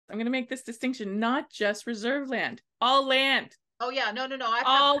I'm going to make this distinction, not just reserve land, all land. Oh yeah, no.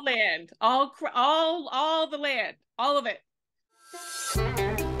 All land, all the land, all of it.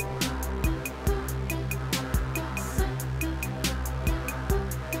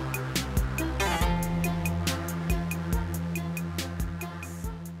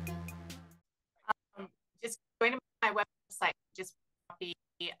 Just going to my website, just copy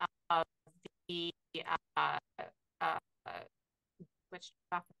of the which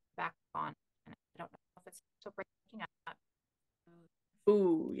back on. And I don't know if it's still breaking up.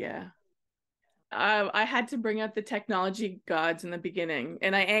 Ooh, yeah. I had to bring out the technology gods in the beginning,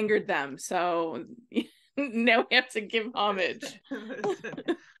 and I angered them. So now we have to give homage.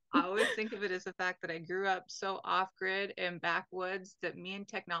 Listen, I always think of it as the fact that I grew up so off-grid and backwoods that me and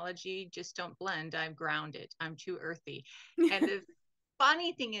technology just don't blend. I'm grounded. I'm too earthy. And the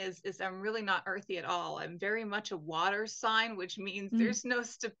funny thing is I'm really not earthy at all. I'm very much a water sign, which means there's no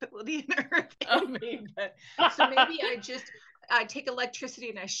stability in earth in me. But so maybe I take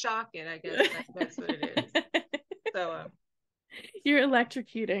electricity and I shock it. I guess that's what it is. So you're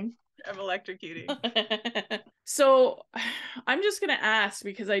electrocuting. I'm electrocuting. So I'm just gonna ask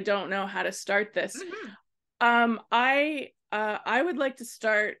because I don't know how to start this. Mm-hmm. I would like to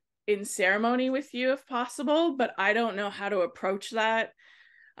start in ceremony with you if possible, but I don't know how to approach that.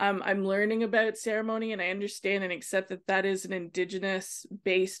 I'm learning about ceremony, and I understand and accept that that is an Indigenous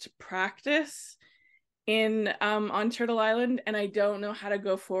based practice in on Turtle Island, and I don't know how to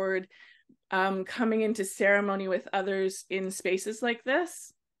go forward coming into ceremony with others in spaces like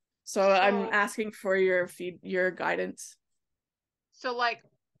this. So I'm asking for your guidance. So like,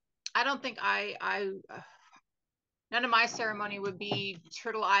 I don't think none of my ceremony would be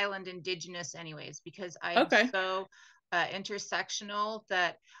Turtle Island Indigenous anyways, because I am so intersectional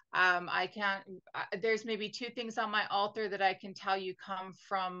that I can't, there's maybe two things on my altar that I can tell you come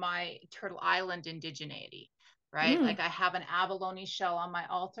from my Turtle Island indigeneity, right? Like I have an abalone shell on my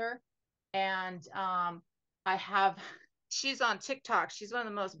altar, and I have, she's on TikTok. She's one of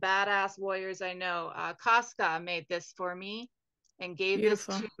the most badass warriors I know. Casca made this for me and gave this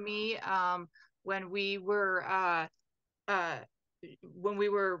to me when we were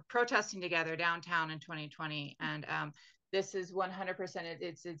protesting together downtown in 2020. And this is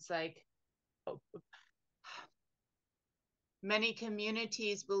 100%. It's like many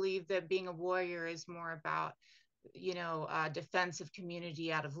communities believe that being a warrior is more about, defense of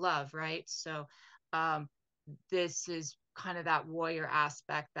community out of love, right? So this is kind of that warrior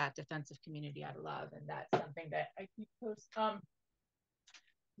aspect, that defensive community out of love, and that's something that I keep close.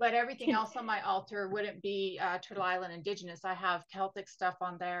 But everything else on my altar wouldn't be Turtle Island Indigenous. I have Celtic stuff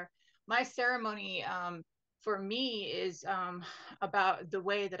on there. My ceremony for me is about the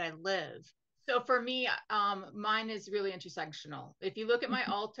way that I live. So for me, mine is really intersectional. If you look at my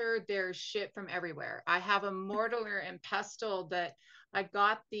altar, there's shit from everywhere. I have a mortar and pestle that I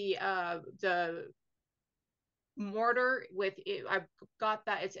got the mortar with it. I got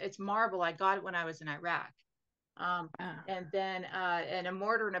that. It's marble. I got it when I was in Iraq. And then and a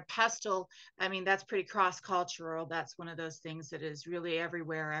mortar and a pestle, I mean, that's pretty cross-cultural. That's one of those things that is really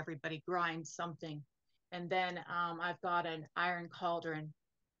everywhere. Everybody grinds something. And then I've got an iron cauldron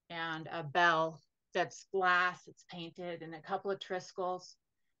and a bell that's glass, it's painted, and a couple of triskells.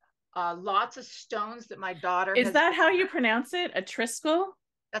 Lots of stones that my daughter Is that how you pronounce it? A triskel?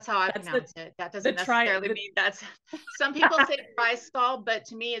 That's how I pronounce it. That doesn't necessarily mean that's, some people say triskull, but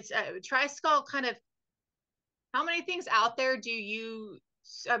to me it's triskull kind of, how many things out there do you,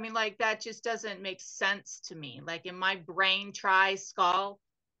 I mean, like that just doesn't make sense to me. Like in my brain, triskull,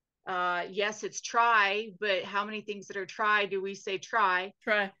 yes, it's try, but how many things that are try do we say try?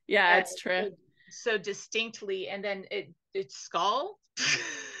 Try. Yeah, it's true. So distinctly, and then it's skull.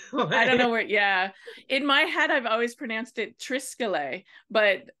 I don't know where. Yeah, in my head, I've always pronounced it Triskele,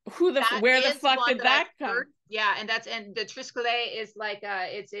 but where the fuck did that come? Yeah, and the Triskele is like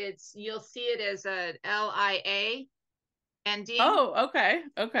it's you'll see it as a LIA ending. Oh, okay.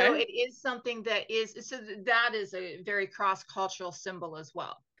 So it is something that is, so that is a very cross-cultural symbol as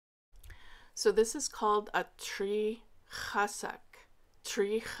well. So this is called a tree chassak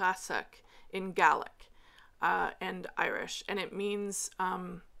in Gaelic and Irish, and it means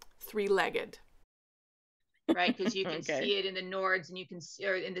three-legged. Right, because you can see it in the Nords, and you can see,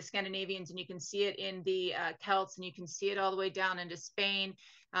 or in the Scandinavians, and you can see it in the Celts, and you can see it all the way down into Spain.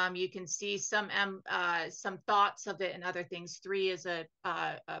 You can see some thoughts of it and other things. 3 is a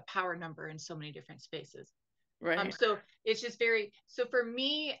power number in so many different spaces. Right. So it's just very, so for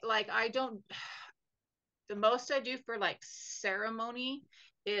me, like the most I do for like ceremony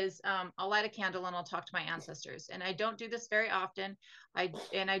is I'll light a candle and I'll talk to my ancestors. And I don't do this very often. I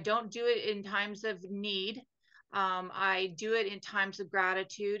don't do it in times of need. I do it in times of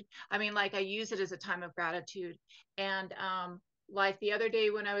gratitude. I mean, like I use it as a time of gratitude. And like the other day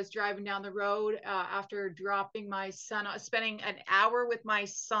when I was driving down the road after dropping my son, spending an hour with my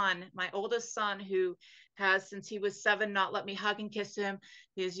son, my oldest son, who has since he was 7 not let me hug and kiss him.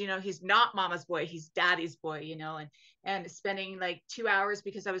 He's, you know, he's not mama's boy, he's daddy's boy, you know, and spending like 2 hours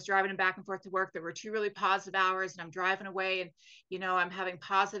because I was driving him back and forth to work. There were 2 really positive hours, and I'm driving away, and you know, I'm having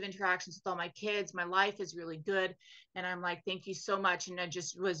positive interactions with all my kids. My life is really good, and I'm like, thank you so much. And I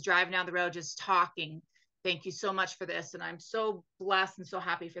just was driving down the road just talking, thank you so much for this, and I'm so blessed and so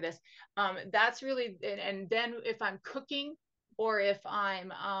happy for this. That's really, and then if I'm cooking or if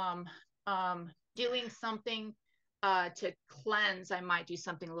I'm doing something to cleanse, I might do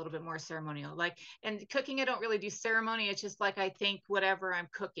something a little bit more ceremonial. Like, and cooking, I don't really do ceremony. It's just like I think whatever I'm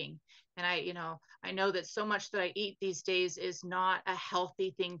cooking, and I, you know, I know that so much that I eat these days is not a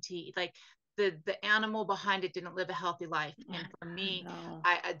healthy thing to eat. Like the animal behind it didn't live a healthy life, and for me,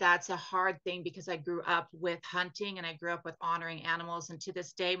 I that's a hard thing because I grew up with hunting and I grew up with honoring animals. And to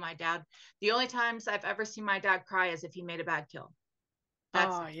this day, my dad, the only times I've ever seen my dad cry is if he made a bad kill.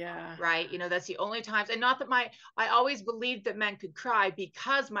 That's yeah. right. You know, that's the only times. And not that I always believed that men could cry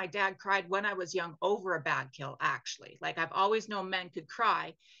because my dad cried when I was young over a bad kill, actually. Like I've always known men could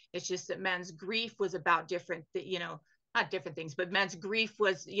cry. It's just that men's grief was about different, you know, not different things, but men's grief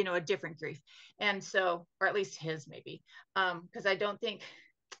was, you know, a different grief. And so, or at least his maybe, because I don't think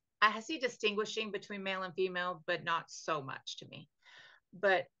I see distinguishing between male and female, but not so much to me.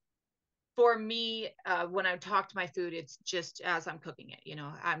 But for me, when I talk to my food, it's just as I'm cooking it. You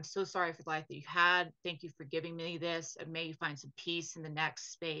know, I'm so sorry for the life that you had. Thank you for giving me this, and may you find some peace in the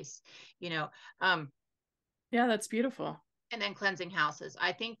next space. You know, yeah, that's beautiful. And then cleansing houses.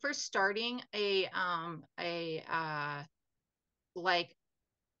 I think for starting like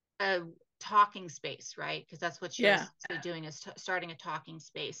a talking space, right? Because that's what you're doing is starting a talking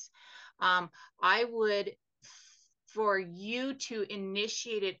space. I would, for you to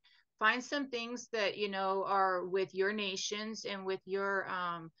initiate it, find some things that you know are with your nations and with your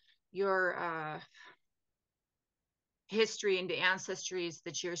history and the ancestries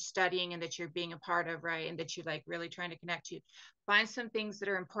that you're studying and that you're being a part of, right? And that you're like really trying to connect to. Find some things that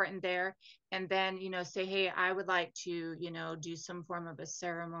are important there, and then, you know, say, hey, I would like to, you know, do some form of a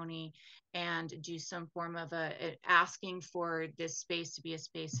ceremony and do some form of a asking for this space to be a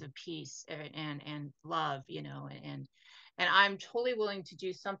space of peace and love, you know, and I'm totally willing to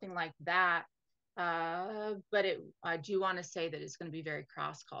do something like that. But I do want to say that it's going to be very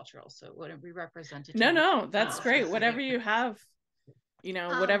cross-cultural, so it wouldn't be representative. No, that's great. Whatever you have, you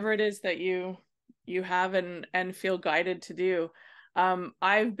know, whatever it is that you have and feel guided to do.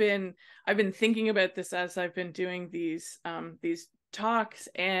 I've been thinking about this as I've been doing these talks,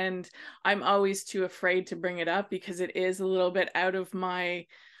 and I'm always too afraid to bring it up because it is a little bit out of my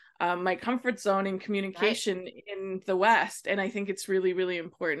my comfort zone in communication in the West. And I think it's really, really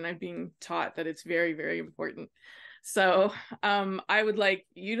important. I'm being taught that it's very, very important. So I would like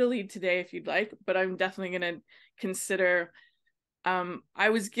you to lead today if you'd like, but I'm definitely going to consider. I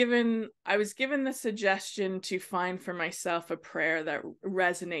was given the suggestion to find for myself a prayer that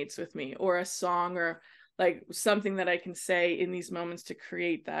resonates with me, or a song, or like something that I can say in these moments to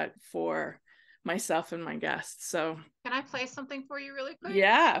create that for myself and my guests. So can I play something for you really quick?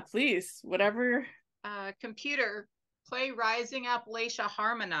 Yeah, please. Whatever. Computer, play Rising Appalachia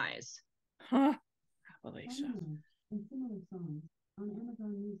Harmonize. Huh. Appalachia. And similar songs on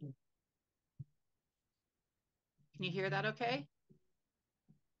Amazon Music. Can you hear that okay?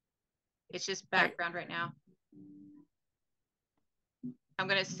 It's just background right now. I'm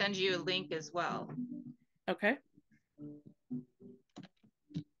going to send you a link as well. Okay.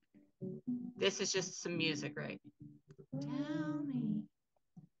 This is just some music, right? Tell me.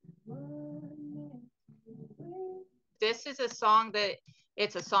 This is a song that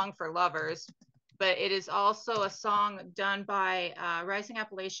it's a song for lovers, but it is also a song done by Rising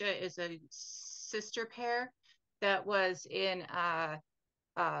Appalachia is a sister pair that was in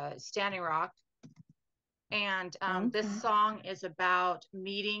Standing Rock. And this song is about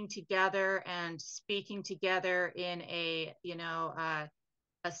meeting together and speaking together in a, you know,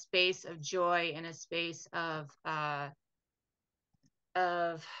 a space of joy and a space of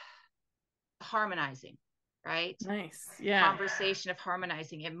harmonizing, right? Nice. Yeah. Conversation of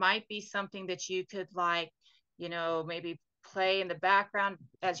harmonizing. It might be something that you could, like, you know, maybe play in the background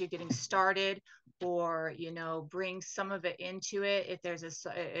as you're getting started, or, you know, bring some of it into it. If there's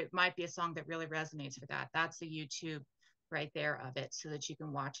it might be a song that really resonates for that. That's the YouTube right there of it so that you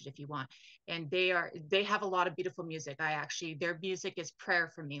can watch it if you want. And they have a lot of beautiful music. Their music is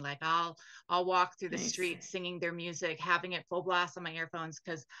prayer for me. Like I'll walk through the streets singing their music, having it full blast on my earphones,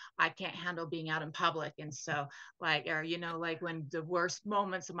 because I can't handle being out in public. And so like, or like when the worst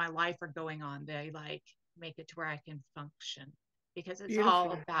moments of my life are going on, they like make it to where I can function, because it's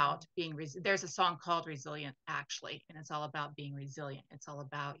all about being there's a song called Resilient, actually, and it's all about being resilient. It's all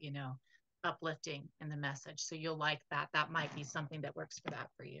about uplifting in the message. So you'll like that. That might be something that works for that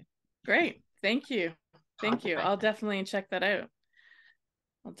for you. Great. Thank you. I'll definitely check that out.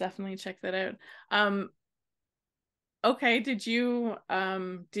 Okay, did you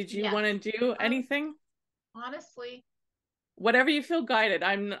want to do anything? Honestly, whatever you feel guided.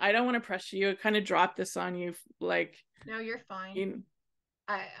 I don't want to pressure you. I kind of dropped this on you, like. No, you're fine.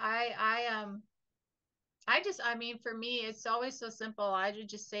 I mean, for me, it's always so simple. I would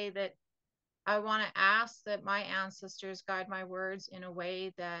just say that I want to ask that my ancestors guide my words in a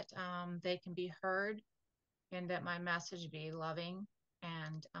way that they can be heard, and that my message be loving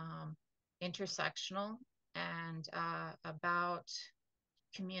and intersectional, and about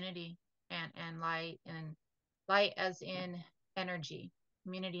community and light as in energy,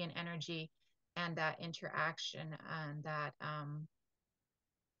 community and energy, and that interaction and that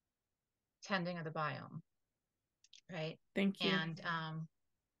tending of the biome, right? Thank you.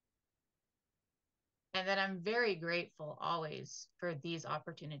 And that I'm very grateful always for these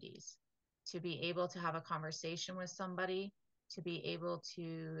opportunities to be able to have a conversation with somebody, to be able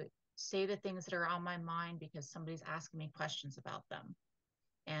to say the things that are on my mind because somebody's asking me questions about them,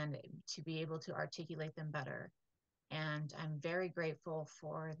 and to be able to articulate them better. And I'm very grateful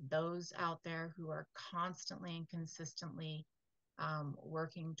for those out there who are constantly and consistently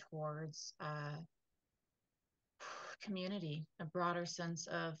working towards community, a broader sense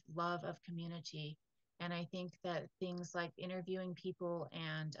of love of community. And I think that things like interviewing people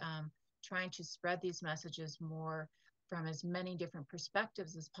and trying to spread these messages more from as many different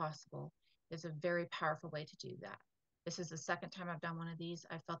perspectives as possible is a very powerful way to do that. This is the second time I've done one of these.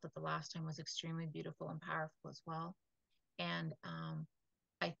 I felt that the last time was extremely beautiful and powerful as well. And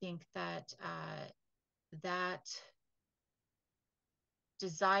I think that that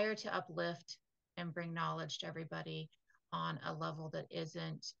desire to uplift and bring knowledge to everybody on a level that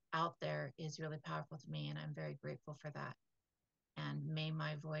isn't out there is really powerful to me, and I'm very grateful for that. And may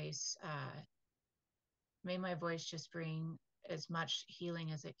my voice just bring as much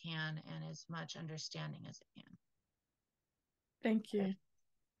healing as it can and as much understanding as it can. Thank you.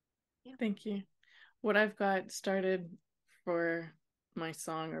 Yeah. Thank you. What I've got started for my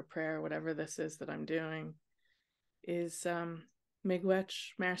song or prayer, whatever this is that I'm doing, is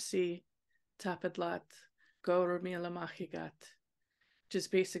Miigwech merci tapadlat gormila machigat.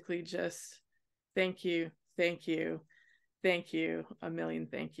 Just basically just thank you, a million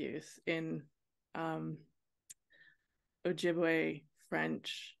thank yous in Ojibwe,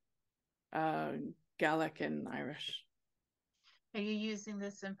 French, Gaelic, and Irish. Are you using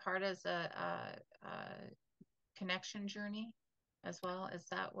this in part as a connection journey as well? Is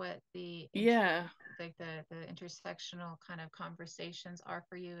that what the intersectional kind of conversations are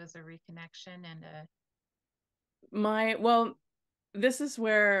for you, as a reconnection and this is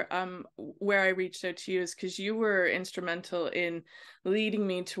where I reached out to you, is because you were instrumental in leading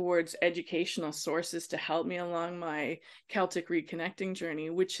me towards educational sources to help me along my Celtic reconnecting journey,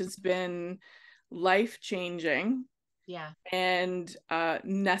 which has been life-changing. Yeah. And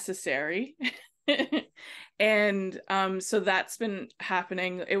necessary. And so that's been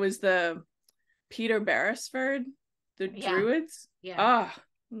happening. It was the Peter Beresford, the Druids. Yeah.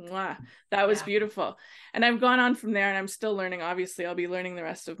 That was beautiful. And I've gone on from there, and I'm still learning. Obviously, I'll be learning the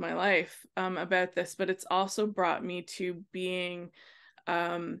rest of my life about this, but it's also brought me to being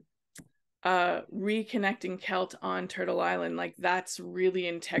reconnecting Celt on Turtle Island. Like, that's really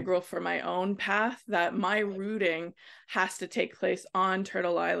integral for my own path, that my rooting has to take place on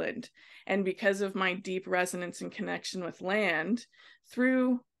Turtle Island. And because of my deep resonance and connection with land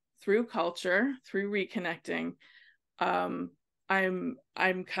through culture, through reconnecting, I'm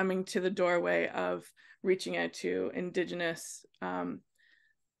coming to the doorway of reaching out to Indigenous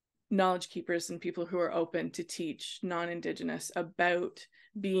knowledge keepers and people who are open to teach non-Indigenous about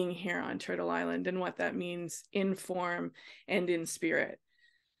being here on Turtle Island and what that means in form and in spirit.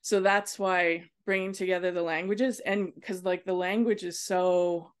 So that's why bringing together the languages, and because like the language is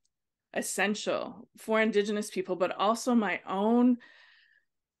so essential for Indigenous people, but also my own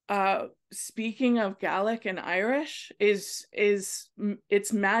speaking of Gaelic and Irish is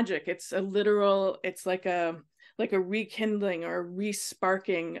it's magic. It's a literal, it's like a rekindling or a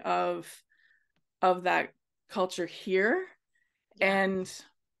re-sparking of that culture here. Yeah. And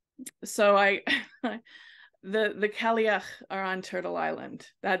so I the Kaliach are on Turtle Island.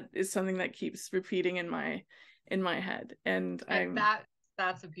 That is something that keeps repeating in my head. And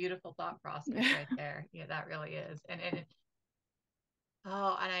that's a beautiful thought process right there. Yeah, that really is. And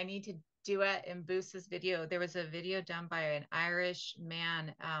I need to duet and boost this video. There was a video done by an Irish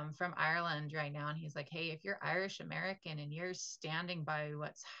man from Ireland right now, and he's like, hey, if you're Irish American and you're standing by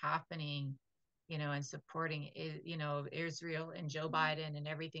what's happening, you know, and supporting, you know, Israel and Joe Biden and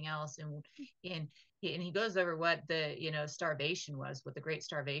everything else, and he goes over what the, you know, starvation was, what the Great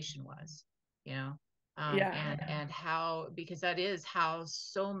Starvation was, you know, and how, because that is how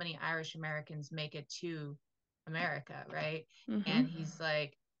so many Irish Americans make it to America, right? And he's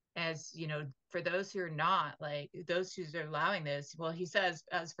like, as you know, for those who are not, like those who are allowing this, well, he says,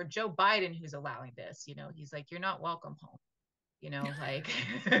 as for Joe Biden who's allowing this, you know, he's like, you're not welcome home, you know, like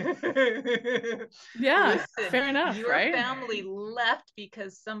yeah, listen, fair enough, your right? family left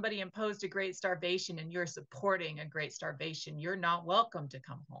because somebody imposed a great starvation and you're supporting a great starvation. You're not welcome to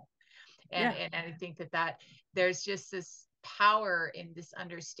come home. And I think that there's just this power in this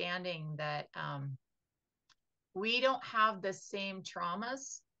understanding that we don't have the same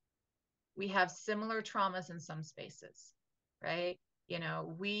traumas. We have similar traumas in some spaces, right? You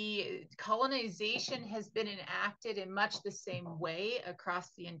know, colonization has been enacted in much the same way across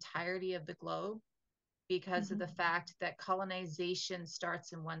the entirety of the globe because of the fact that colonization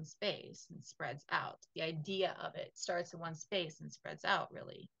starts in one space and spreads out. The idea of it starts in one space and spreads out,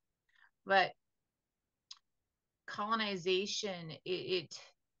 really. But colonization,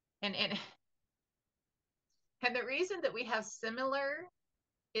 and the reason that we have similar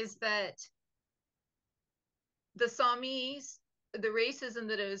is that the Samis, the racism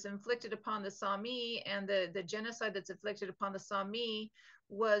that is inflicted upon the Sami and the genocide that's inflicted upon the Sami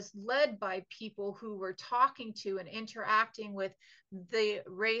was led by people who were talking to and interacting with the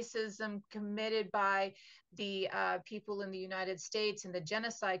racism committed by the people in the United States and the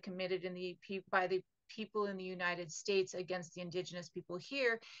genocide committed by the people in the United States against the Indigenous people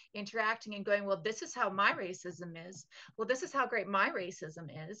here, interacting and going, well, this is how my racism is. Well, this is how great my racism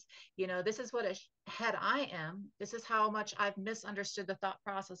is. You know, this is what a head I am. This is how much I've misunderstood the thought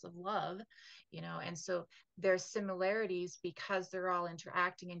process of love, you know, and so there's similarities because they're all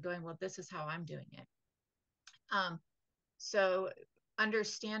interacting and going, well, this is how I'm doing it. So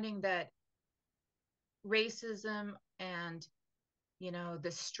understanding that racism and, you know,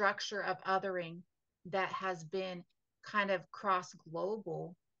 the structure of othering that has been kind of cross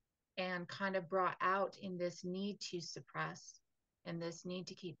global and kind of brought out in this need to suppress and this need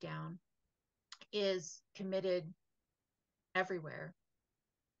to keep down is committed everywhere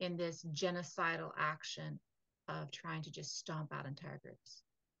in this genocidal action of trying to just stomp out entire groups.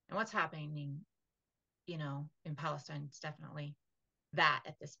 And what's happening, you know, in Palestine, it's definitely that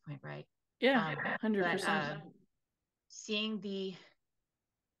at this point, right? Yeah, 100%. Seeing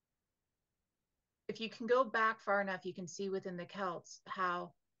if you can go back far enough, you can see within the Celts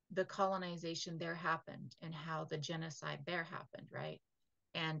how the colonization there happened and how the genocide there happened, right?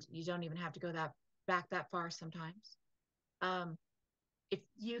 And you don't even have to go back that far sometimes. If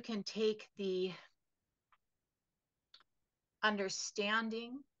you can take the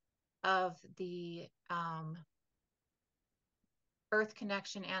understanding of the earth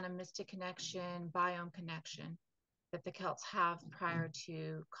connection, animistic connection, biome connection that the Celts have prior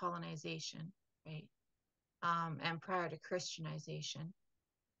to colonization, right? And prior to Christianization,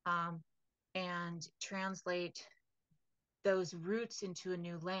 and translate those roots into a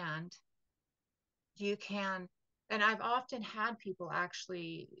new land, you can, and I've often had people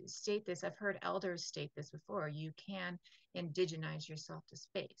actually state this, I've heard elders state this before, you can indigenize yourself to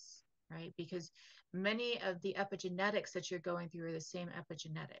space, right? Because many of the epigenetics that you're going through are the same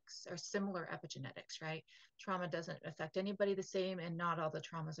epigenetics or similar epigenetics, right? Trauma doesn't affect anybody the same, and not all the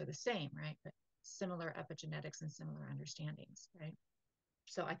traumas are the same, right? But similar epigenetics and similar understandings, right?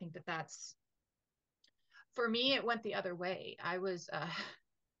 So I think that's, for me, it went the other way. I was,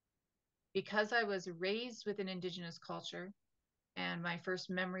 because I was raised with an Indigenous culture, and my first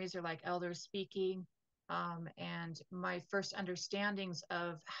memories are like elders speaking, and my first understandings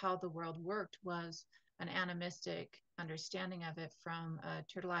of how the world worked was an animistic understanding of it from a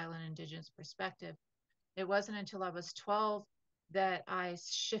Turtle Island Indigenous perspective. It wasn't until I was 12 that I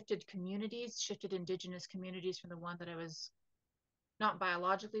shifted Indigenous communities from the one that I was not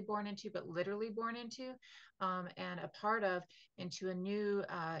biologically born into, but literally born into, and a part of, into a new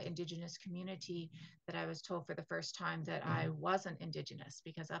Indigenous community that I was told for the first time that I wasn't Indigenous,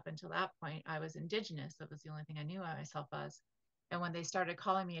 because up until that point, I was Indigenous. That was the only thing I knew of myself as. And when they started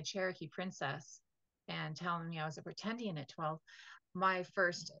calling me a Cherokee princess and telling me I was a pretendian at 12, my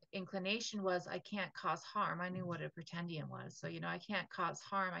first inclination was I can't cause harm. I knew what a pretendian was. So, I can't cause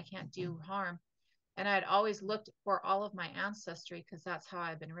harm. I can't do harm. And I'd always looked for all of my ancestry because that's how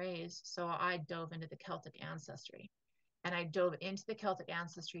I've been raised. So I dove into the Celtic ancestry. And I dove into the Celtic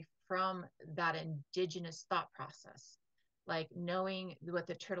ancestry from that Indigenous thought process, like knowing what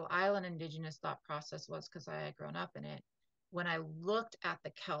the Turtle Island Indigenous thought process was because I had grown up in it. When I looked at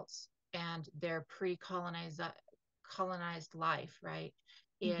the Celts and their colonized life, right?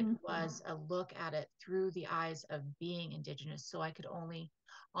 It was a look at it through the eyes of being Indigenous. So I could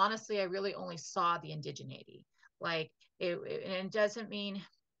honestly, I really only saw the indigeneity. Like and it doesn't mean,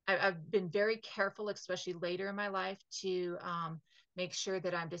 I've been very careful, especially later in my life, to make sure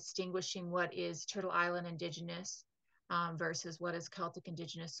that I'm distinguishing what is Turtle Island Indigenous versus what is Celtic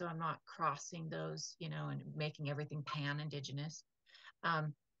Indigenous. So I'm not crossing those, and making everything pan-Indigenous.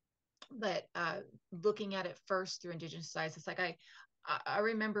 But looking at it first through Indigenous eyes, it's like I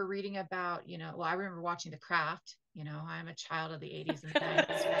remember reading about, I remember watching The Craft. I'm a child of the 80s and 90s.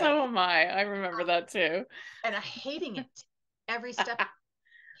 Right? So am I. I remember that too. And hating it every step.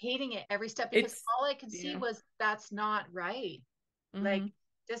 Because all I could see was that's not right. Like,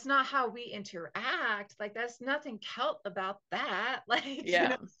 that's not how we interact. Like, that's nothing Celt about that. Like,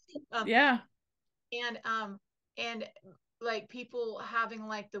 and like people having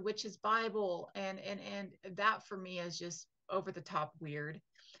like the witch's Bible and that for me is just over the top weird.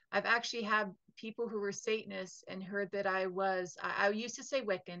 I've actually had people who were Satanists and heard that I used to say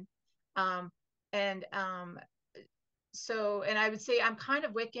Wiccan. So, and I would say I'm kind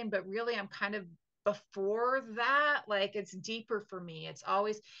of Wiccan, but really I'm kind of before that. Like, it's deeper for me. It's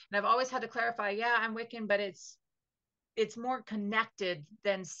always, and I've always had to clarify, yeah, I'm Wiccan, but it's more connected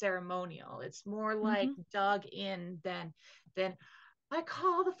than ceremonial. It's more like dug in than I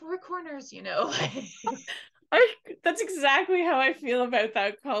call the four corners, That's exactly how I feel about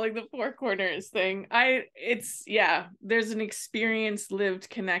that calling the four corners thing. There's an experienced lived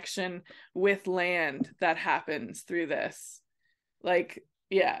connection with land that happens through this. Like,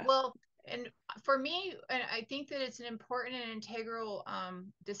 yeah. Well, and for me, and I think that it's an important and integral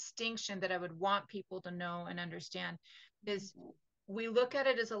distinction that I would want people to know and understand is we look at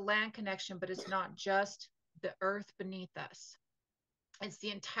it as a land connection, but it's not just the earth beneath us. It's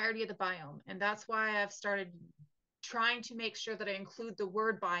the entirety of the biome. And that's why I've started trying to make sure that I include the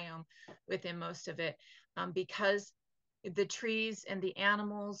word biome within most of it, because the trees and the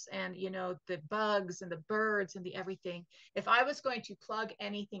animals and, the bugs and the birds and the everything, if I was going to plug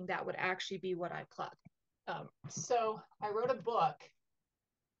anything, that would actually be what I plug. So I wrote a book.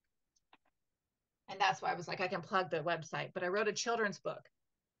 And that's why I was like, I can plug the website, but I wrote a children's book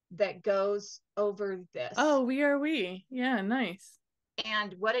that goes over this. Oh, We Are We. Yeah, nice.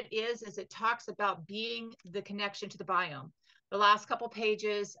 And what it is it talks about being the connection to the biome. The last couple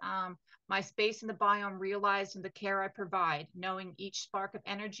pages, my space in the biome realized in the care I provide, knowing each spark of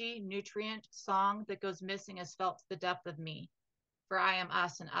energy, nutrient, song that goes missing is felt to the depth of me. For I am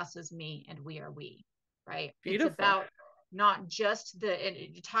us and us is me and we are we, right? Beautiful. It's about not just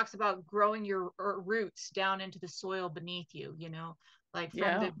it talks about growing your roots down into the soil beneath you, like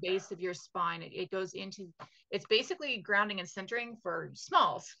from the base of your spine. It goes into, it's basically grounding and centering for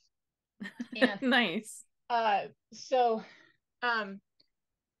smalls. And nice. So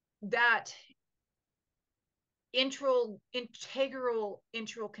that integral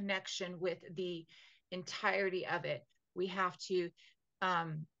connection with the entirety of it, we have to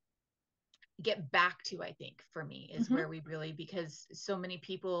get back to, I think, for me, is where we really, because so many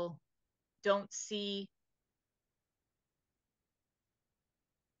people don't see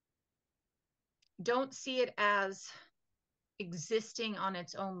it as existing on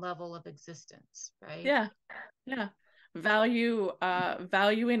its own level of existence, right? Yeah value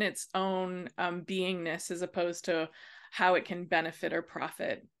in its own beingness, as opposed to how it can benefit or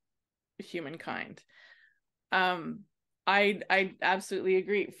profit humankind. I absolutely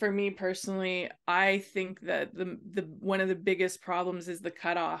agree. For me personally, I think that the one of the biggest problems is the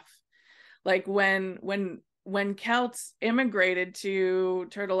cutoff. Like when Celts immigrated to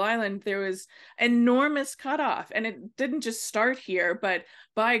Turtle Island, there was enormous cutoff, and it didn't just start here, but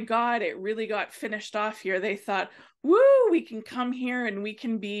by God, it really got finished off here. They thought, woo, we can come here and we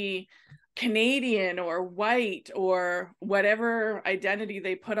can be Canadian or white or whatever identity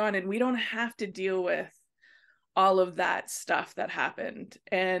they put on, and we don't have to deal with all of that stuff that happened.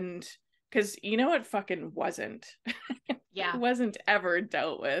 And because it fucking wasn't. Yeah. It wasn't ever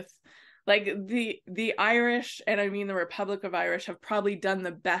dealt with. Like the Irish, and I mean the Republic of Irish, have probably done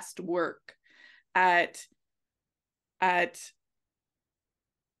the best work at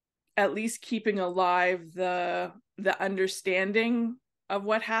at least keeping alive the understanding of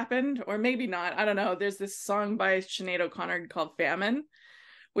what happened, or maybe not. I don't know. There's this song by Sinead O'Connor called Famine,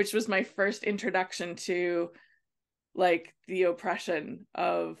 which was my first introduction to like the oppression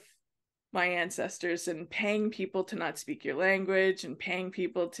of my ancestors and paying people to not speak your language and paying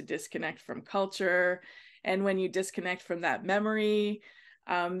people to disconnect from culture. And when you disconnect from that memory,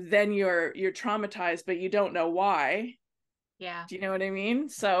 then you're traumatized, but you don't know why. Yeah. Do you know what I mean?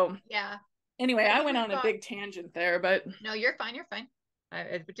 So yeah. Anyway, I went on a big tangent there, but no, you're fine. You're fine.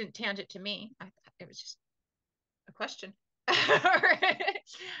 It didn't tangent to me. It was just a question. I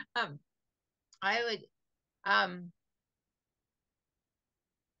would,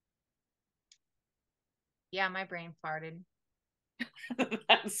 yeah, my brain farted.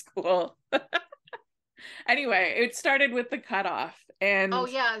 That's cool. Anyway, it started with the cutoff, and oh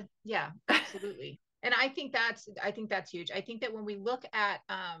yeah, absolutely. And I think that's huge. I think that when we look at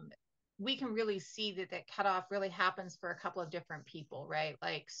we can really see that cutoff really happens for a couple of different people, right?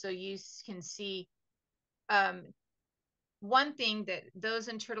 Like, so you can see one thing, that those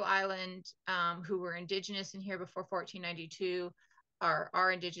in Turtle Island who were Indigenous and here before 1492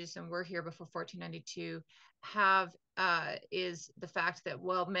 are Indigenous and were here before 1492 have is the fact that,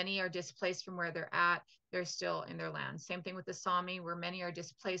 well, many are displaced from where they're at, they're still in their land. Same thing with the Sami, where many are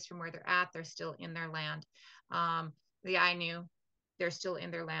displaced from where they're at, they're still in their land. The Ainu, they're still in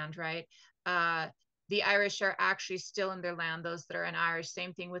their land, right? The Irish are actually still in their land, those that are in Irish.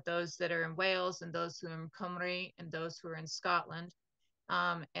 Same thing with those that are in Wales and those who are in Cymru and those who are in Scotland.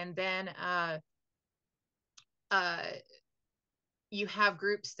 And then you have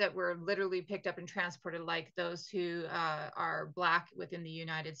groups that were literally picked up and transported, like those who are Black within the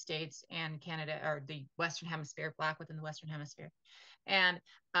United States and Canada, or the Western Hemisphere, Black within the Western Hemisphere. And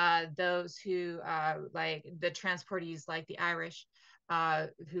those who like the transportees, like the Irish,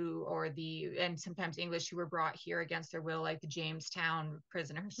 who, or and sometimes English, who were brought here against their will, like the Jamestown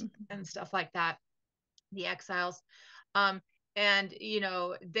prisoners and stuff like that, the exiles. And, you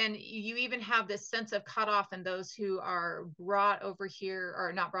know, then you even have this sense of cutoff in those who are brought over here,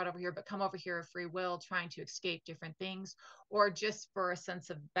 or not brought over here, but come over here of free will, trying to escape different things, or just for a sense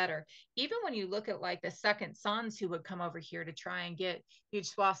of better. Even when you look at like the second sons who would come over here to try and get huge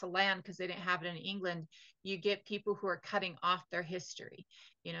swaths of land because they didn't have it in England, you get people who are cutting off their history.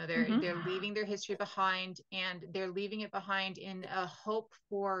 You know, they're leaving their history behind, and they're leaving it behind in a hope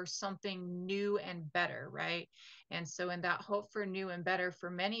for something new and better, right? And so in that hope for new and better,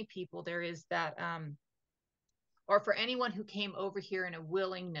 for many people, there is that, or for anyone who came over here in a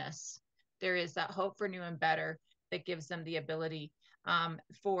willingness, there is that hope for new and better that gives them the ability.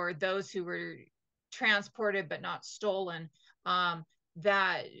 For those who were transported but not stolen,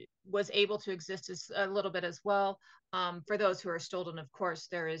 that was able to exist a little bit as well. For those who are stolen, of course,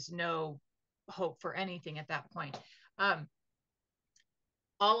 there is no hope for anything at that point.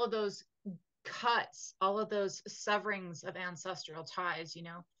 All of those cuts, all of those severings of ancestral ties, you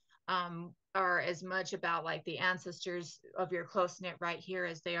know, are as much about like the ancestors of your close knit right here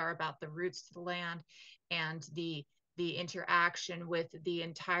as they are about the roots to the land and the interaction with the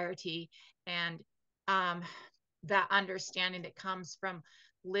entirety, and that understanding that comes from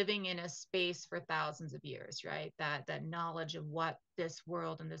living in a space for thousands of years, right? That knowledge of what this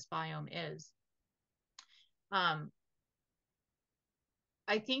world and this biome is.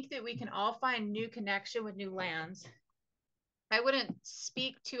 I think that we can all find new connection with new lands. I wouldn't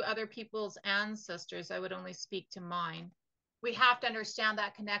speak to other people's ancestors. I would only speak to mine. We have to understand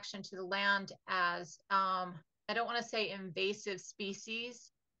that connection to the land as, I don't want to say invasive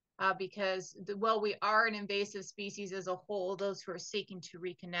species, because, well, we are an invasive species as a whole. Those who are seeking to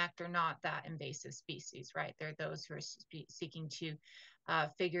reconnect are not that invasive species, right? They're those who are seeking to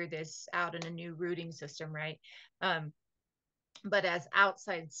figure this out in a new rooting system, right? But as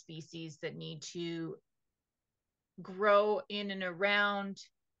outside species that need to grow in and around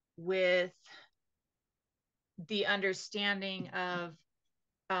with the understanding of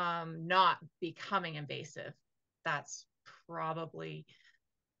not becoming invasive. That's probably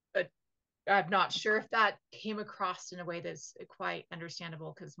I'm not sure if that came across in a way that's quite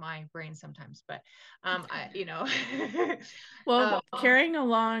understandable, because my brain sometimes, but you know. well, carrying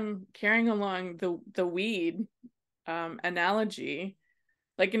along the weed analogy,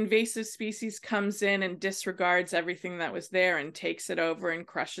 like invasive species comes in and disregards everything that was there and takes it over and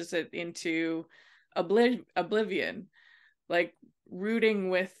crushes it into oblivion. Like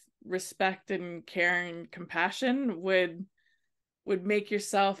rooting with respect and care and compassion would make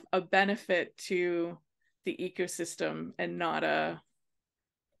yourself a benefit to the ecosystem and not an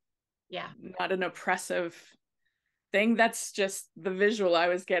oppressive thing. That's just the visual I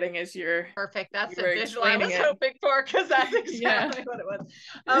was getting as you're perfect. That's the were visual I was explaining it. hoping for, because that's exactly Yeah. what it was.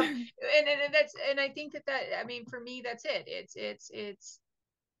 And I think that I mean, for me, that's it. It's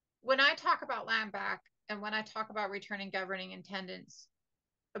when I talk about Landback and when I talk about returning governing intendants,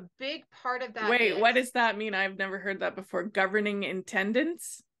 a big part of that Wait, is what does that mean? I've never heard that before. Governing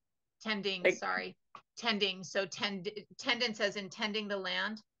intendants? tending. Like, Sorry, tending. So tendance as in tending the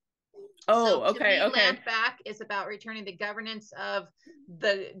land. oh, So to okay, me, okay. Landback is about returning the governance of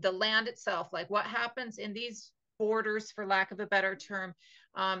the land itself. Like what happens in these borders, for lack of a better term,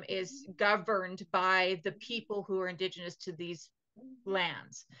 is governed by the people who are indigenous to these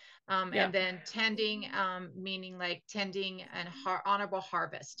lands. Yeah. And then tending, meaning like tending and honorable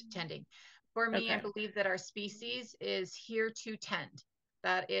harvest tending. For me, I Okay. believe that our species is here to tend.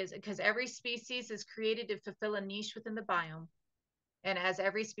 That is because every species is created to fulfill a niche within the biome. And as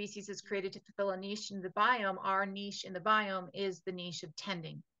every species is created to fulfill a niche in the biome, our niche in the biome is the niche of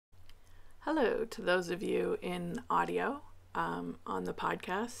tending. Hello to those of you in audio on the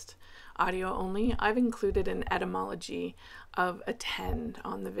podcast, audio only. I've included an etymology of attend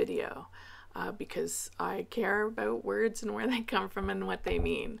on the video because I care about words and where they come from and what they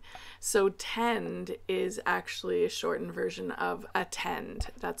mean. So tend is actually a shortened version of attend.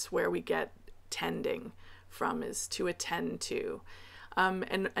 That's where we get tending from, is to attend to.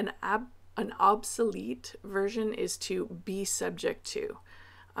 And an obsolete version is to be subject to,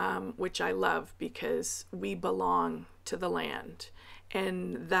 which I love because we belong to the land.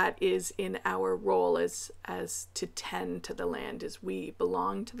 And that is in our role as to tend to the land, is we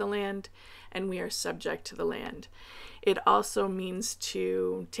belong to the land and we are subject to the land. It also means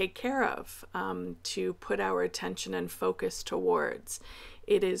to take care of, to put our attention and focus towards.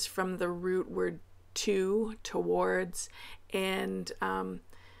 It is from the root word to, towards, and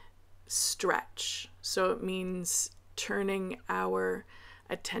stretch. So it means turning our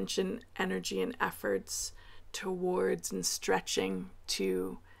attention, energy, and efforts towards and stretching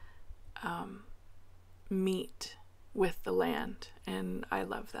to meet with the land. And I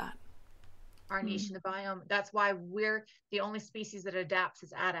love that. Our niche in the biome. That's why we're the only species that adapts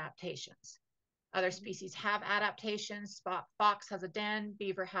is adaptations. Other species have adaptations. Fox has a den.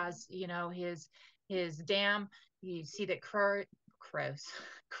 Beaver has, his dam. You see that crows,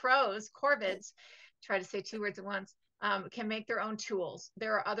 corvids, try to say two words at once, can make their own tools.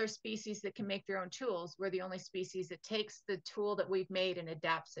 There are other species that can make their own tools. We're the only species that takes the tool that we've made and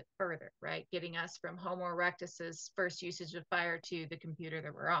adapts it further, right? Getting us from Homo erectus's first usage of fire to the computer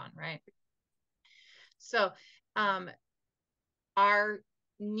that we're on, right? So our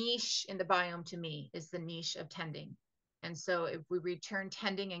niche in the biome, to me, is the niche of tending. And so if we return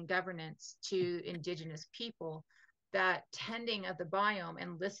tending and governance to indigenous people, that tending of the biome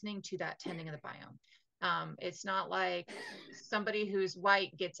and listening to that tending of the biome, it's not like somebody who's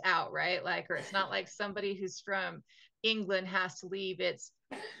white gets out, right? Like, or it's not like somebody who's from England has to leave. It's,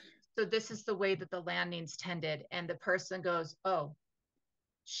 so this is the way that the land needs tended. And the person goes, oh,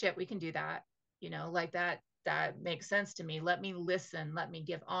 shit, we can do that. Like that makes sense to me. Let me listen. Let me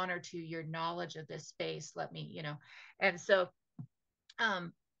give honor to your knowledge of this space. Let me, and so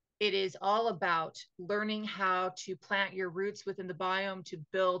it is all about learning how to plant your roots within the biome to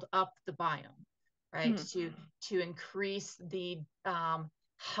build up the biome, right? To increase the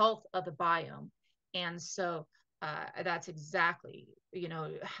health of the biome. And so that's exactly,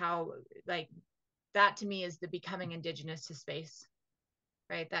 how, like, that to me is the becoming indigenous to space,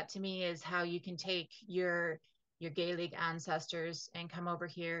 right? That to me is how you can take your Gaelic ancestors and come over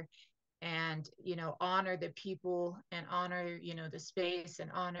here and, honor the people and honor, the space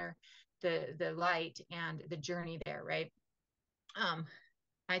and honor the light and the journey there, right?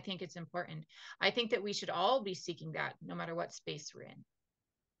 I think it's important. I think that we should all be seeking that no matter what space we're in,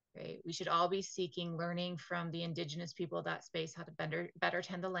 right? We should all be seeking learning from the indigenous people of that space, how to better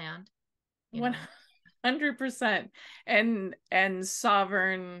tend the land. 100%. And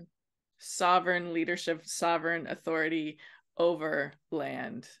sovereign leadership, sovereign authority over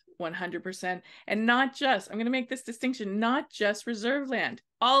land. 100%. And not just, I'm going to make this distinction, not just reserve land,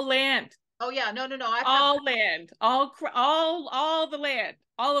 all land. Oh yeah, no. Land, all the land,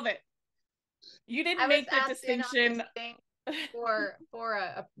 all of it. You didn't make the distinction for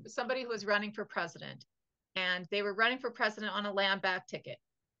somebody who was running for president, and they were running for president on a Landback ticket.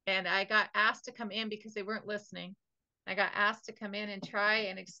 And I got asked to come in because they weren't listening. I got asked to come in and try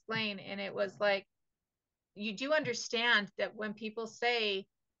and explain. And it was like, you do understand that when people say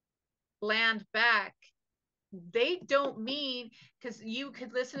land back, they don't mean, because you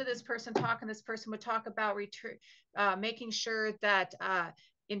could listen to this person talk and this person would talk about making sure that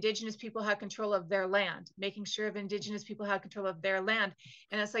Indigenous people had control of their land, making sure of Indigenous people had control of their land.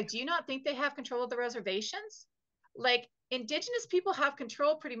 And it's like, do you not think they have control of the reservations? Like, Indigenous people have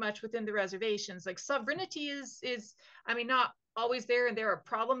control pretty much within the reservations. Like, sovereignty is I mean, not always there, and there are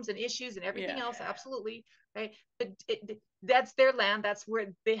problems and issues and everything else, absolutely, right? But that's their land. That's where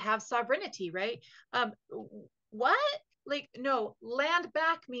they have sovereignty, right? What? Like, no, land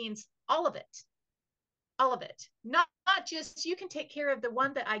back means all of it. All of it. Not just, you can take care of the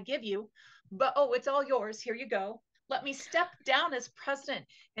one that I give you, but oh, it's all yours. Here you go. Let me step down as president.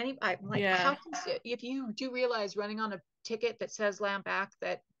 And I'm like, how can, if you do realize running on a ticket that says Landback,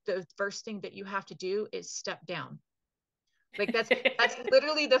 that the first thing that you have to do is step down. Like, that's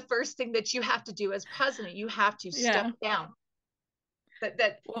literally the first thing that you have to do as president. You have to step down.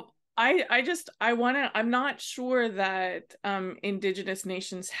 Well, I'm not sure that Indigenous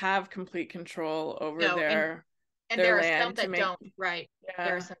nations have complete control over their there are land some that don't, right?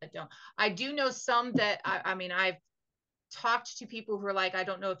 There are some that don't. I do know some that I mean, I've talked to people who are like, I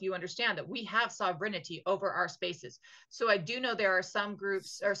don't know if you understand that we have sovereignty over our spaces. So I do know there are some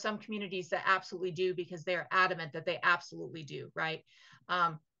groups or some communities that absolutely do, because they're adamant that they absolutely do, right?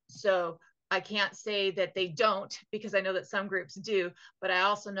 So I can't say that they don't, because I know that some groups do, but I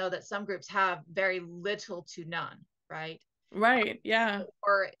also know that some groups have very little to none, right? Right, yeah.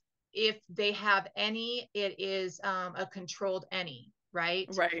 Or if they have any, it is a controlled any, right?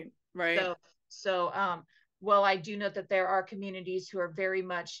 Right. So well, I do know that there are communities who are very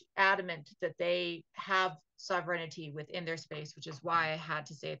much adamant that they have sovereignty within their space, which is why I had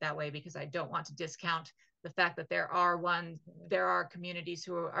to say it that way, because I don't want to discount the fact that there are communities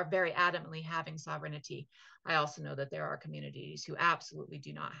who are very adamantly having sovereignty. I also know that there are communities who absolutely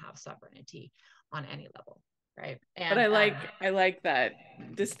do not have sovereignty on any level, right? And, but I like that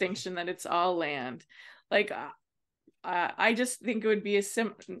distinction, that it's all land. Like, I just think it would be I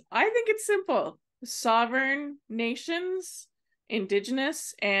think it's simple. Sovereign nations,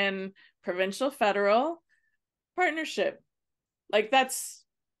 Indigenous and provincial, federal partnership. Like, that's.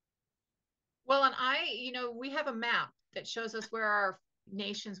 Well, and we have a map that shows us where our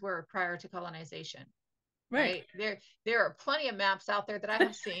nations were prior to colonization. Right? There are plenty of maps out there that I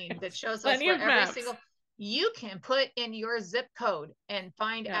have seen that shows us where every single, you can put in your zip code and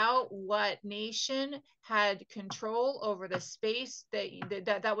find out what nation had control over the space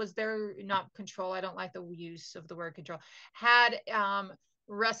that was their, not control, I don't like the use of the word control, had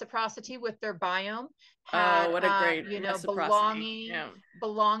reciprocity with their biome, had what a great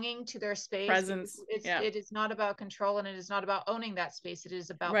belonging to their space. Presence. It is not about control, and it is not about owning that space. It is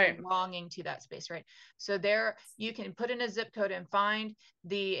about belonging to that space, right? So there, you can put in a zip code and find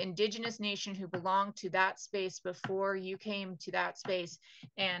the Indigenous nation who belonged to that space before you came to that space.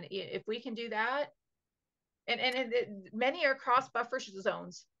 And if we can do that, and many are cross buffer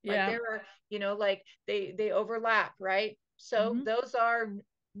zones, like there are, like they overlap, right? So those are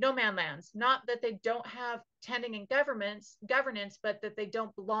no man lands. Not that they don't have tending and governance, but that they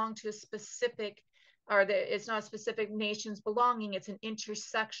don't belong to a specific, or that it's not a specific nation's belonging. It's an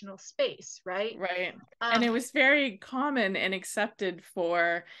intersectional space, right? Right. And it was very common and accepted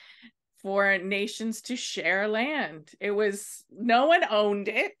for nations to share land. It was, no one owned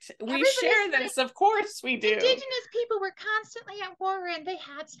it. We share this, of course we do. Indigenous people were constantly at war, and they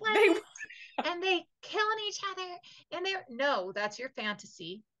had slaves, and they killing each other, and no, that's your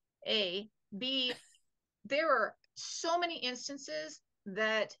fantasy. A. B. There are so many instances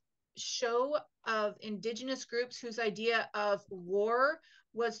that show of Indigenous groups whose idea of war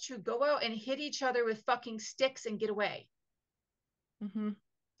was to go out and hit each other with fucking sticks and get away.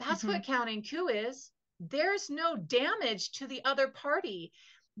 That's what counting coup is. There's no damage to the other party.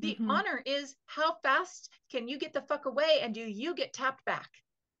 The honor is, how fast can you get the fuck away, and do you get tapped back?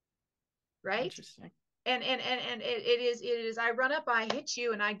 Right? Interesting. And it is I run up, I hit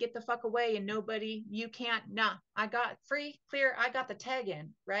you, and I get the fuck away, and nobody, you can't, I got free, clear, I got the tag in,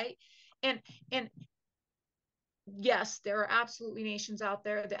 right? And yes, there are absolutely nations out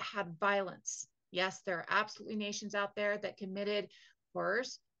there that had violence. Yes, there are absolutely nations out there that committed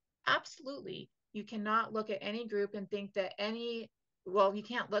horrors. Absolutely. You cannot look at any group and think that you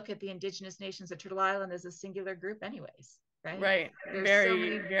can't look at the Indigenous nations of Turtle Island as a singular group anyways, right? Right.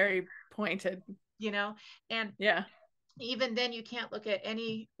 There's very pointed. And even then, you can't look at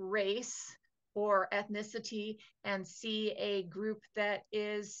any race or ethnicity and see a group that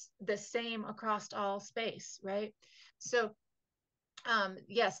is the same across all space, right? So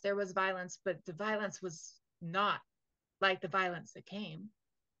yes, there was violence, but the violence was not like the violence that came,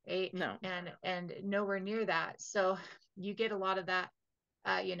 right? No. And nowhere near that. So you get a lot of that,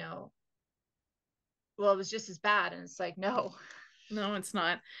 well, it was just as bad, and it's like, no, No, it's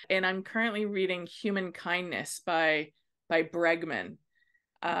not. And I'm currently reading Human Kindness by Bregman.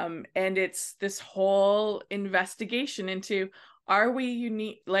 And it's this whole investigation into, are we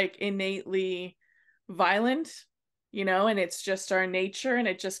unique, like innately violent, you know, and it's just our nature and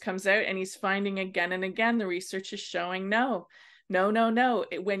it just comes out. And he's finding again and again, the research is showing no.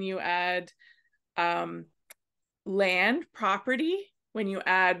 When you add land, property, when you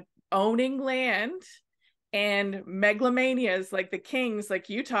add owning land and megalomanias like the kings, like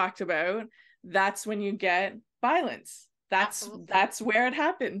you talked about, that's when you get violence. That's where it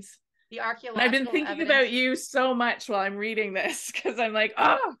happens. The archaeological and I've been thinking about you so much while I'm reading this, because I'm like,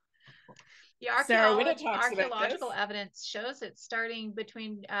 oh, the archaeological evidence shows it starting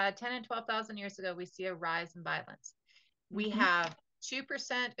between 10 and 12,000 years ago. We see a rise in violence. We have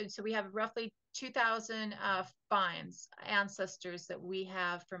 2%, so we have roughly 2,000 finds, ancestors that we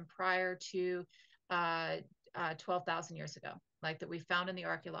have from prior to 12,000 years ago, like that we found in the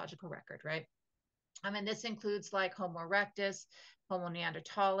archaeological record, right? I mean, this includes like Homo erectus, Homo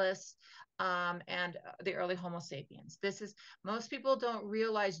neanderthalis, and the early Homo sapiens. Most people don't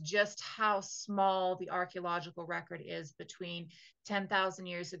realize just how small the archaeological record is between 10,000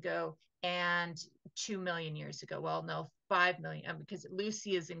 years ago and 2 million years ago. Well, no, 5 million, because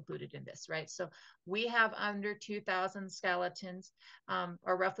Lucy is included in this, right? So we have under 2,000 skeletons,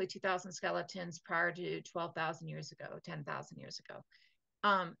 or roughly 2,000 skeletons prior to 12,000 years ago, 10,000 years ago.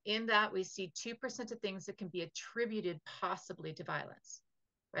 In that, we see 2% of things that can be attributed possibly to violence,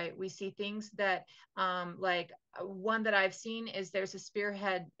 right? We see things that, like one that I've seen is there's a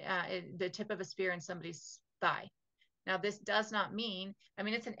spearhead, the tip of a spear in somebody's thigh. Now, this does not mean, I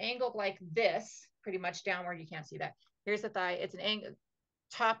mean, it's an angle like this, pretty much downward. You can't see that. Here's the thigh. It's an angle,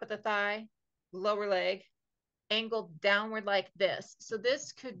 top of the thigh, lower leg, angled downward like this. So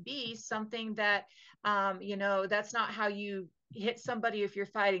this could be something that, you know, that's not how you hit somebody if you're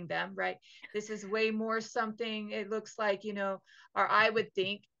fighting them, right? This is way more something, it looks like, you know, or I would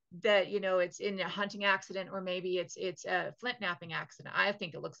think that, you know, it's in a hunting accident, or maybe it's a flint napping accident. I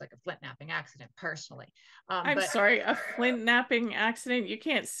think it looks like a flint napping accident personally. I'm sorry, a flint napping accident? You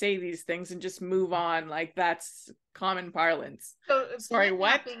can't say these things and just move on like that's common parlance. So sorry, flint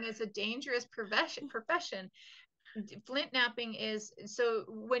what? napping is a dangerous profession. Flint napping is, so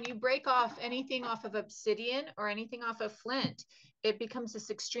when you break off anything off of obsidian or anything off of flint, it becomes this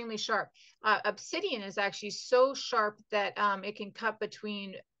extremely sharp. Obsidian is actually so sharp that it can cut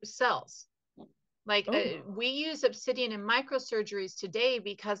between cells. Like we use obsidian in microsurgeries today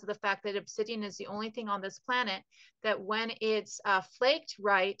because of the fact that obsidian is the only thing on this planet that when it's flaked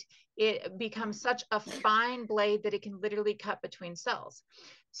right, it becomes such a fine blade that it can literally cut between cells.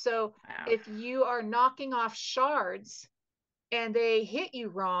 So if you are knocking off shards and they hit you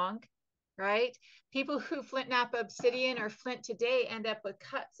wrong, right? People who flint nap obsidian or flint today end up with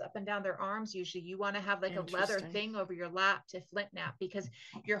cuts up and down their arms. Usually you want to have like a leather thing over your lap to flint nap, because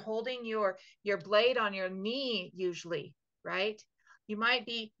you're holding your blade on your knee usually, right? You might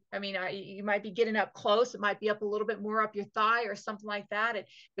be, I mean, you might be getting up close. It might be up a little bit more up your thigh or something like that,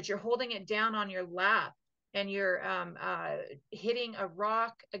 but you're holding it down on your lap. And you're hitting a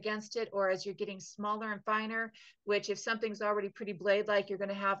rock against it, or as you're getting smaller and finer, which if something's already pretty blade-like, you're going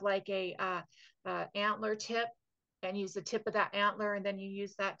to have like a antler tip, and use the tip of that antler, and then you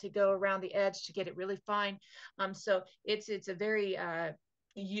use that to go around the edge to get it really fine. So it's a very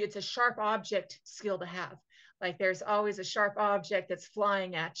it's a sharp object skill to have. Like there's always a sharp object that's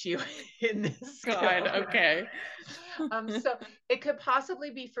flying at you in this. God, okay. So it could possibly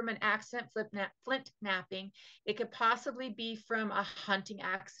be from an accident, flint napping. It could possibly be from a hunting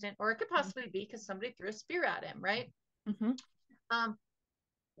accident, or it could possibly be because somebody threw a spear at him, right?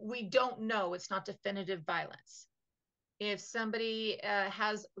 We don't know. It's not definitive violence. If somebody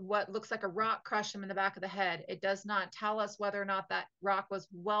has what looks like a rock crush them in the back of the head, it does not tell us whether or not that rock was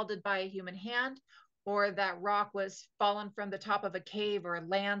welded by a human hand, or that rock was fallen from the top of a cave or a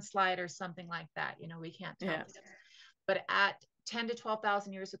landslide or something like that. You know, we can't tell. Yeah. But at 10 to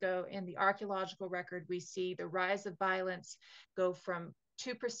 12,000 years ago in the archaeological record, we see the rise of violence go from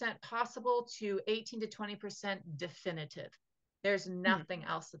 2% possible to 18 to 20% definitive. There's nothing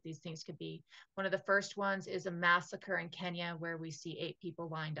else that these things could be. One of the first ones is a massacre in Kenya where we see 8 people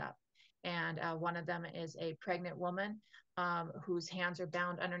lined up. And one of them is a pregnant woman whose hands are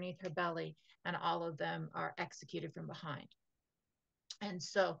bound underneath her belly, and all of them are executed from behind. And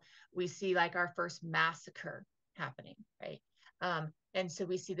so we see like our first massacre happening, right? And so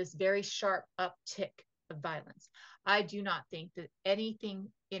we see this very sharp uptick of violence. I do not think that anything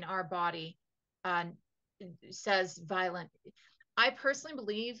in our body says violent. I personally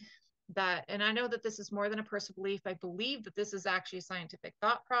believe that, and I know that this is more than a personal belief, I believe that this is actually a scientific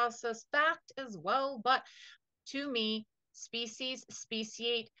thought process, fact as well, but to me, species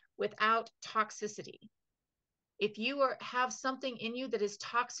speciate without toxicity. If you have something in you that is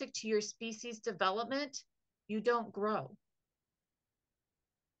toxic to your species development, you don't grow.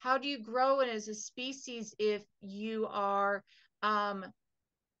 How do you grow as a species if you are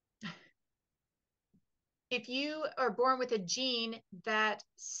if you are born with a gene that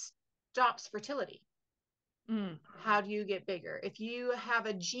stops fertility? How do you get bigger? If you have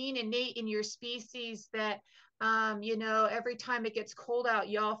a gene innate in your species that you know, every time it gets cold out,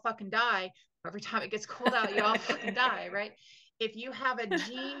 y'all fucking die. Every time it gets cold out, y'all fucking die, right? If you have a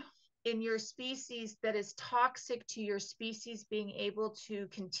gene in your species that is toxic to your species being able to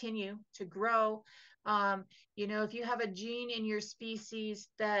continue to grow, you know, if you have a gene in your species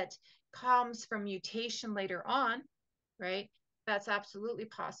that comes from mutation later on, right? That's absolutely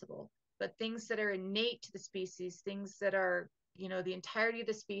possible. But things that are innate to the species, things that are, you know, the entirety of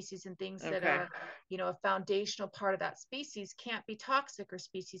the species, and things that are, you know, a foundational part of that species can't be toxic, or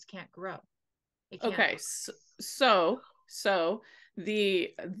species can't grow. Okay, so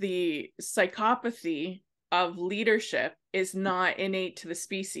the psychopathy of leadership is not innate to the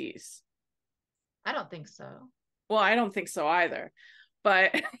species. I don't think so. Well, I don't think so either,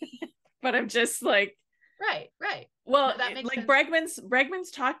 but but I'm just like, right. Well, no, that makes like sense.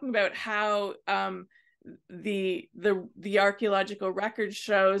 Bregman's talking about how the archaeological record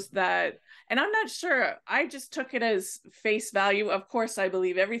shows that, and I'm not sure, I just took it as face value. Of course I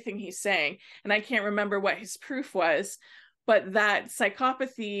believe everything he's saying, and I can't remember what his proof was, but that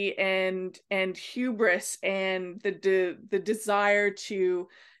psychopathy and hubris and the desire to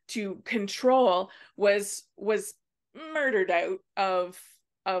control was murdered out of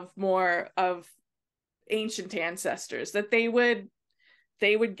more of ancient ancestors, that they would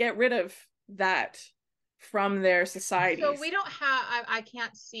get rid of that from their societies. So we don't have, I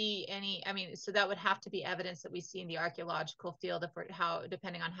can't see any, I mean, so that would have to be evidence that we see in the archaeological field, if we're,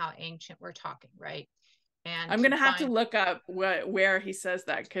 depending on how ancient we're talking, right? And I'm gonna have to look up where he says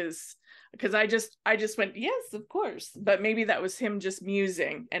that, because I just went, yes, of course, but maybe that was him just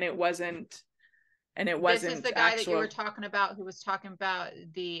musing, and it wasn't. This is the guy that you were talking about, who was talking about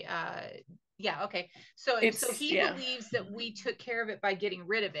the yeah, okay. So he believes that we took care of it by getting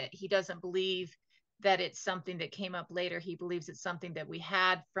rid of it. He doesn't believe that it's something that came up later. He believes it's something that we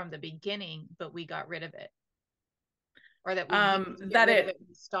had from the beginning, but we got rid of it, or that we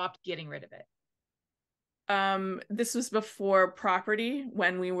stopped getting rid of it. This was before property,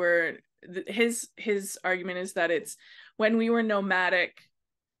 when we were, his argument is that it's when we were nomadic,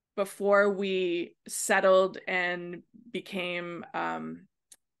 before we settled and became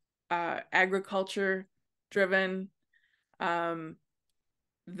agriculture driven, that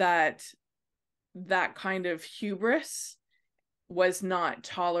kind of hubris was not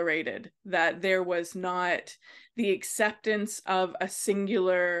tolerated, that there was not the acceptance of a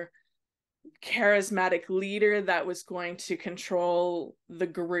singular charismatic leader that was going to control the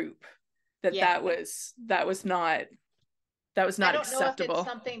group, that was not acceptable. I don't know if it's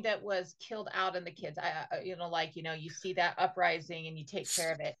something that was killed out in the kids. You know, like, you know, you see that uprising and you take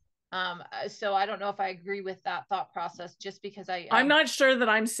care of it. So I don't know if I agree with that thought process, just because I'm not sure that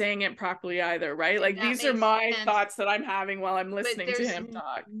I'm saying it properly either, right? Like, these are my thoughts that I'm having while I'm listening to him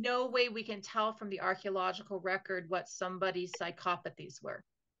talk. No way we can tell from the archaeological record what somebody's psychopathies were.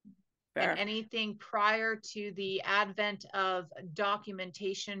 Fair. And anything prior to the advent of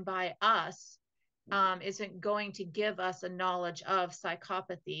documentation by us isn't going to give us a knowledge of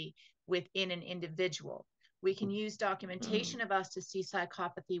psychopathy within an individual. We can use documentation of us to see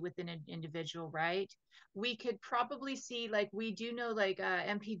psychopathy within an individual, right? We could probably see, like, we do know, like,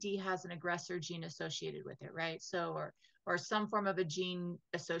 MPD has an aggressor gene associated with it, right? So, or some form of a gene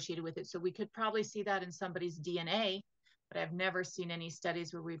associated with it. So we could probably see that in somebody's DNA, but I've never seen any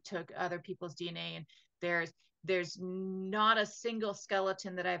studies where we've took other people's DNA, and there's not a single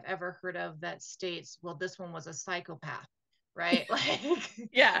skeleton that I've ever heard of that states, well, this one was a psychopath, right? Like,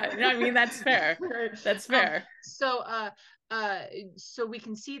 yeah, I mean, that's fair. That's fair. So we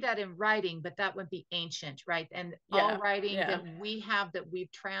can see that in writing, but that would be ancient, right? And all writing that we have, that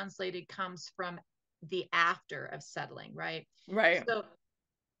we've translated, comes from the after of settling, right? Right.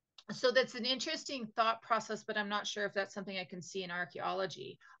 So that's an interesting thought process, but I'm not sure if that's something I can see in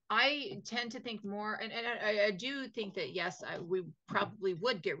archaeology. I tend to think more, and I do think that, yes, we probably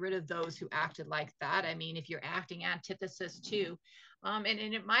would get rid of those who acted like that. I mean, if you're acting antithesis too, and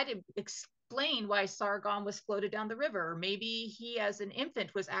it might explain why Sargon was floated down the river. Or maybe he, as an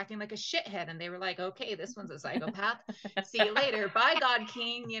infant, was acting like a shithead, and they were like, okay, this one's a psychopath. See you later. Bye, God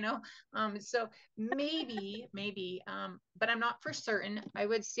King, you know? So maybe, but I'm not for certain. I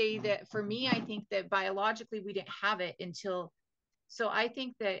would say that for me, I think that biologically we didn't have it until, so I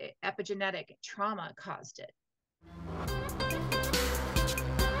think that epigenetic trauma caused it.